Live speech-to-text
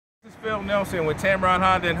Phil Nelson with Tameron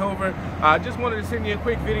Honda in Hoover. I just wanted to send you a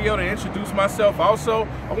quick video to introduce myself. Also,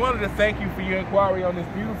 I wanted to thank you for your inquiry on this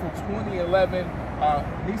beautiful 2011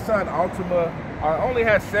 Nissan Altima. Only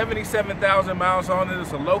has 77,000 miles on it.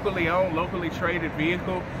 It's a locally owned, locally traded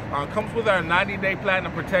vehicle. Comes with our 90-day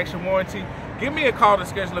platinum protection warranty. Give me a call to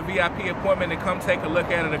schedule a VIP appointment and come take a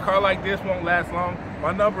look at it. A car like this won't last long.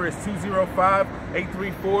 My number is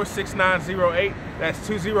 205-834-6908. That's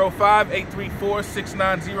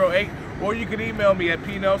 205-834-6908. Or you can email me at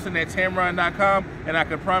pnelson@tameron.com, and I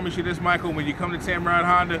can promise you this, Michael, when you come to Tameron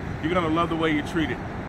Honda, you're going to love the way you're treated.